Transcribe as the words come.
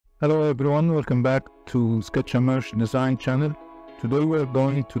Hello everyone, welcome back to Sketchaa Design channel. Today we are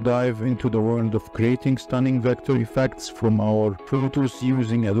going to dive into the world of creating stunning vector effects from our photos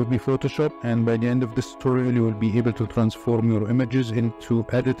using Adobe Photoshop, and by the end of this tutorial you will be able to transform your images into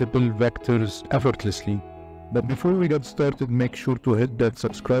editable vectors effortlessly. But before we get started, make sure to hit that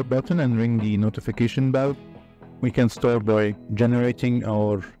subscribe button and ring the notification bell. We can start by generating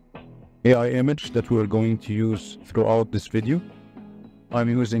our AI image that we are going to use throughout this video. I'm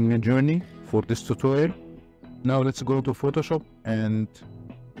using Midjourney for this tutorial. Now let's go to Photoshop and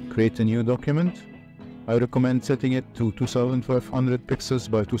create a new document. I recommend setting it to 2500 pixels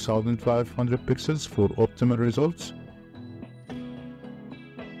by 2500 pixels for optimal results.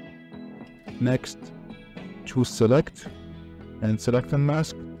 Next, choose Select and Select and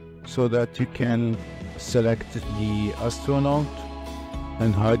Mask so that you can select the astronaut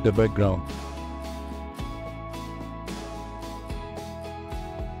and hide the background.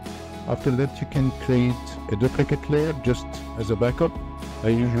 After that, you can create a duplicate layer just as a backup. I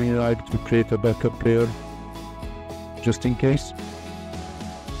usually like to create a backup layer just in case,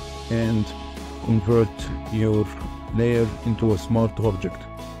 and convert your layer into a smart object.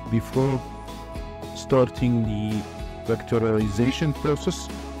 Before starting the vectorization process,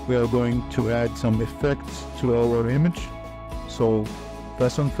 we are going to add some effects to our image. So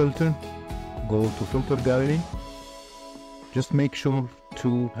press on Filter, go to Filter Gallery. Just make sure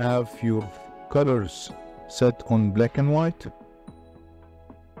to have your colors set on black and white,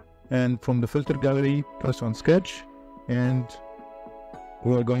 and from the filter gallery press on Sketch, and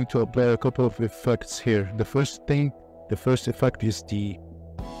we are going to apply a couple of effects here. The first effect is the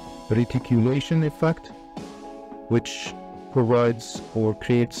reticulation effect, which provides or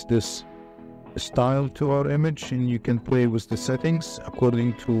creates this style to our image, and you can play with the settings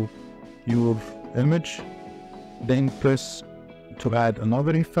according to your image. Then press to add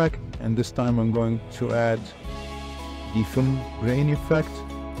another effect, and this time I'm going to add the film grain effect,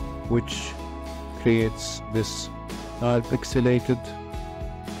 which creates this pixelated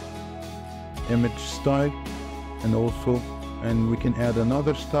image style. And we can add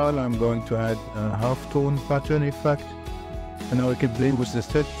another style. I'm going to add a half-tone pattern effect, and now we can play with the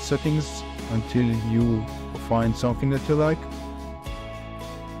settings until you find something that you like.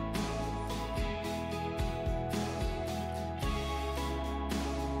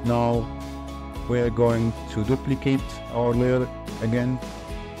 Now we are going to duplicate our layer again,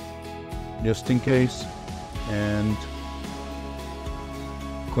 just in case, and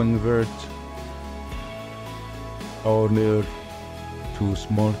convert our layer to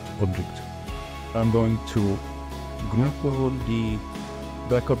smart object. I'm going to group all the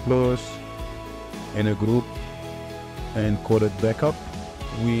backup layers in a group and call it backup.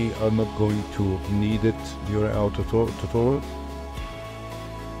 We are not going to need it during our tutorial.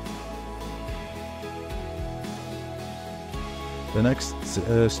 The next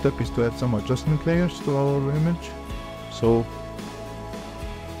step is to add some adjustment layers to our image. So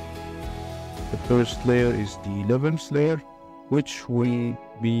the first layer is the levels layer, which will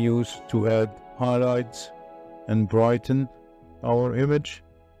be used to add highlights and brighten our image.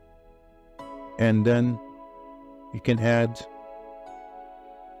 And then you can add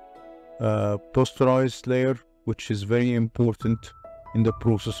a posterized layer, which is very important in the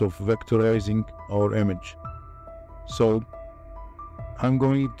process of vectorizing our image. So I'm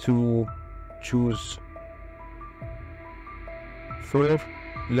going to choose 4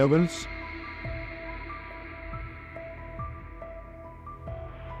 levels,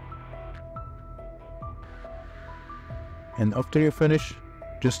 and after you finish,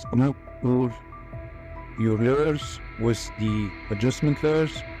 just group all your layers with the adjustment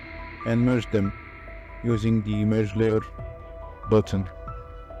layers and merge them using the merge layer button.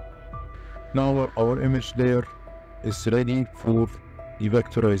 Now our image layer is ready for the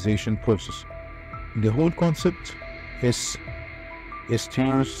vectorization process. The whole concept is to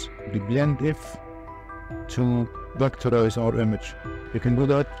use the blend if to vectorize our image. You can do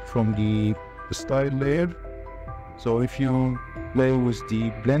that from the style layer. So if you play with the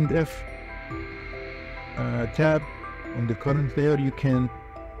blend if tab on the current layer, you can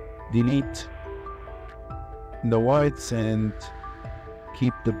delete the whites and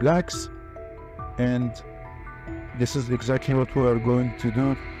keep the blacks, and this is exactly what we are going to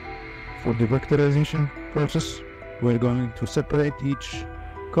do for the vectorization process. We're going to separate each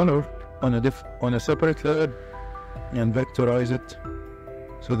color on a separate layer and vectorize it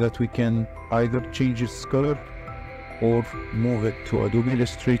so that we can either change its color or move it to Adobe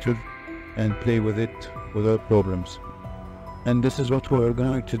Illustrator and play with it without problems. And this is what we are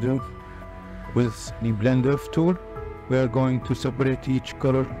going to do with the blend if tool. We are going to separate each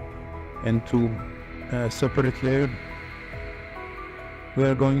color into a separate layer. We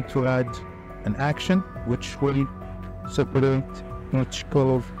are going to add an action which will separate each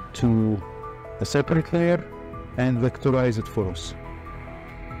color to a separate layer and vectorize it for us.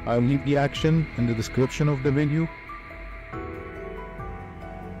 I'll leave the action in the description of the video.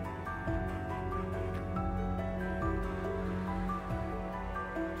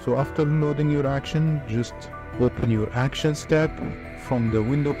 So after loading your action, just open your Actions tab from the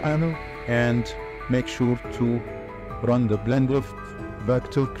window panel and make sure to run the Blend with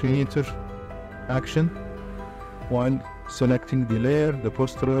Vector Creator action while selecting the layer, the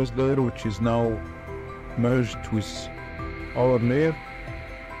posterized layer, which is now merged with our layer.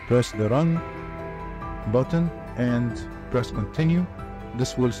 Press the Run button and press Continue.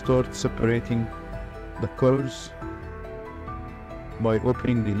 This will start separating the colors by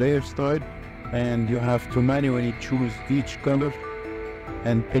opening the layer style, and you have to manually choose each color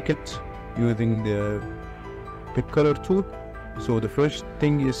and pick it using the Pick Color tool. So the first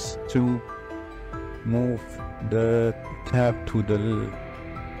thing is to move the tab to the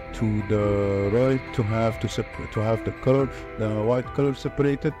right to have the color, the white color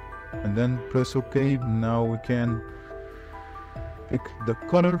separated, and then press OK. Now we can pick the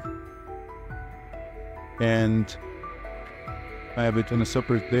color and have it in a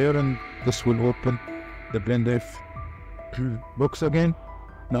separate layer, and this will open the Blend If box again.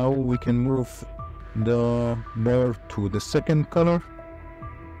 Now we can move the layer to the second color,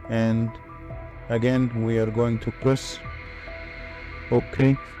 and again we are going to press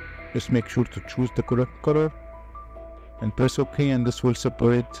OK. Just make sure to choose the correct color and press OK, and this will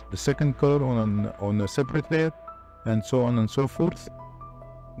separate the second color on a separate layer, and so on and so forth.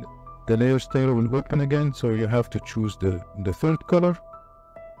 The layer style will open again, so you have to choose the third color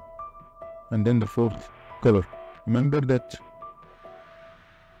and then the fourth color. Remember that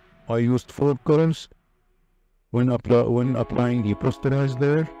I used 4 colors when applying the posterized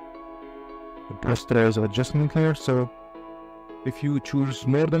layer, the posterized adjustment layer. So if you choose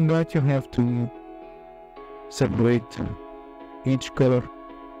more than that, you have to separate each color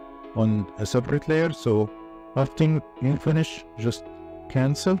on a separate layer. So after you finish, just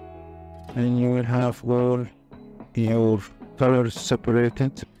cancel, and you will have all your colors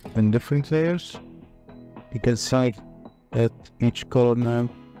separated in different layers. You can see that each color now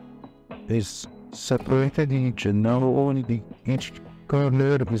is separated each, and now only each color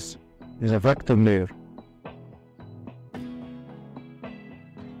layer is a vector layer.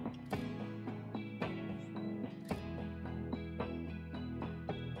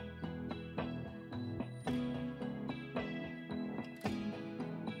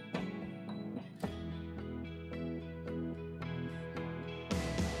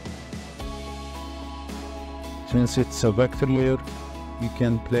 Since it's a vector layer, you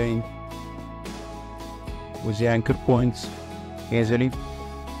can play with the anchor points easily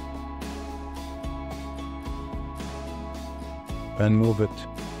and move it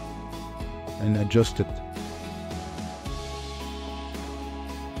and adjust it.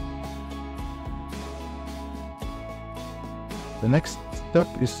 The next step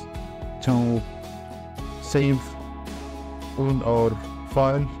is to save all our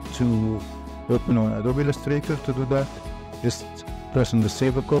file to open on Adobe Illustrator. To do that, just press on the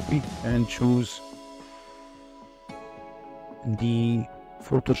Save a Copy and choose the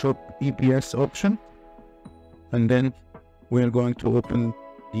Photoshop EPS option, and then we are going to open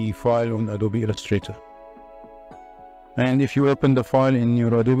the file on Adobe Illustrator. And if you open the file in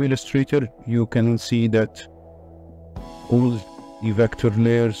your Adobe Illustrator, you can see that all the vector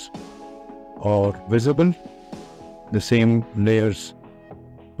layers are visible, the same layers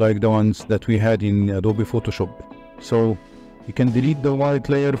like the ones that we had in Adobe Photoshop. So you can delete the white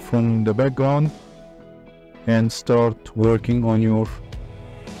layer from the background and start working on your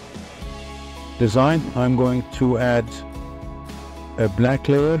design. I'm going to add a black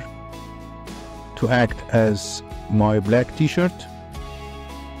layer to act as my black t-shirt,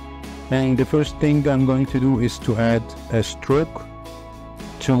 and the first thing I'm going to do is to add a stroke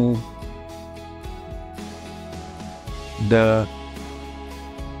to the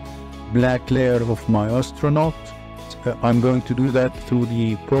black layer of my astronaut. I'm going to do that through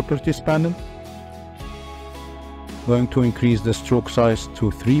the Properties panel. Going to increase the stroke size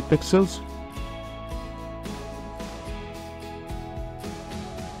to 3 pixels.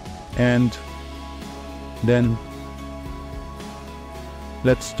 And then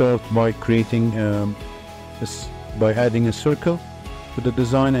let's start by creating by adding a circle to the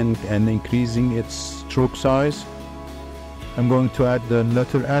design and increasing its stroke size. I'm going to add the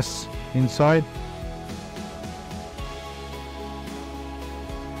letter S inside.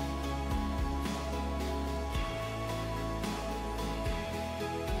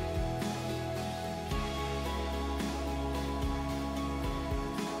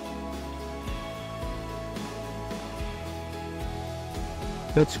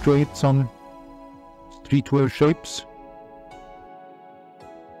 let's create some streetwear shapes.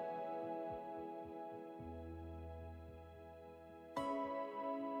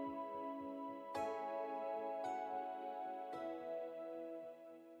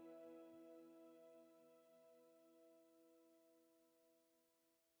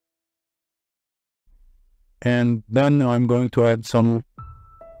 And then I'm going to add some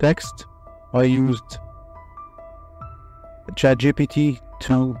text. I used ChatGPT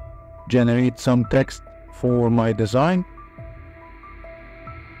to generate some text for my design,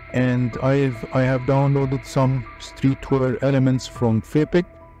 and I have downloaded some streetwear elements from 𝗣𝗟𝗗𝗗𝗘,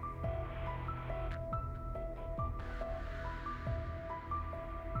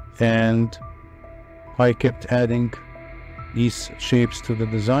 and I kept adding these shapes to the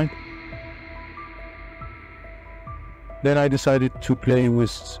design. Then I decided to play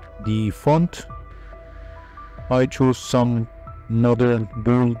with the font. I chose some another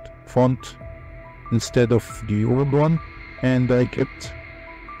bold font instead of the old one, and I kept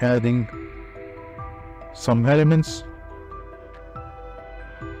adding some elements.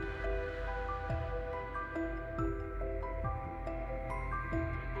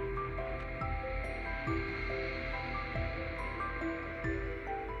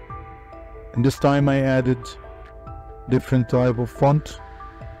 And this time I added different type of font.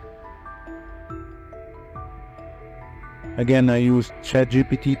 Again, I used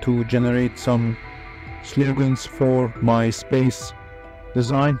ChatGPT to generate some slogans for my space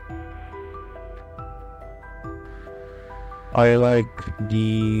design. I like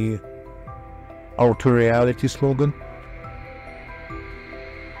the outer reality slogan.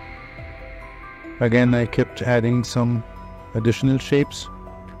 Again, I kept adding some additional shapes.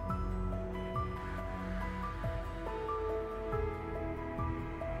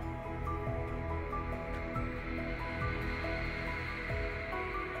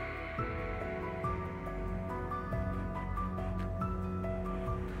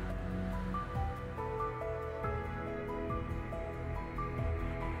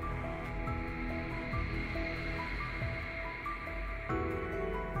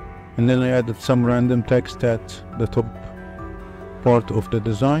 And then I added some random text at the top part of the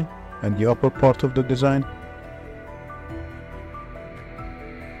design and the upper part of the design.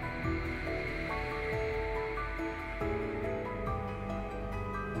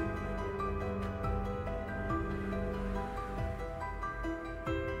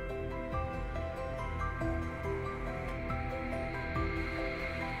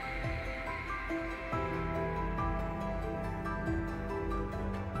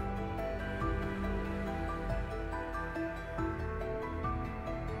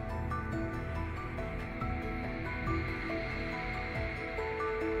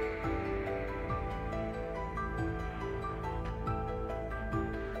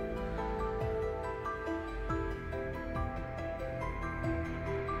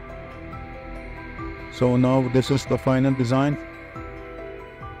 So now this is the final design.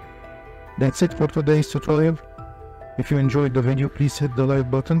 That's it for today's tutorial. If you enjoyed the video, please hit the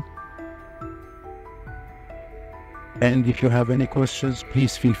like button. And if you have any questions,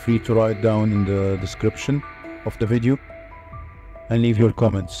 please feel free to write down in the description of the video and leave your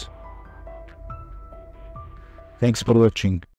comments. Thanks for watching.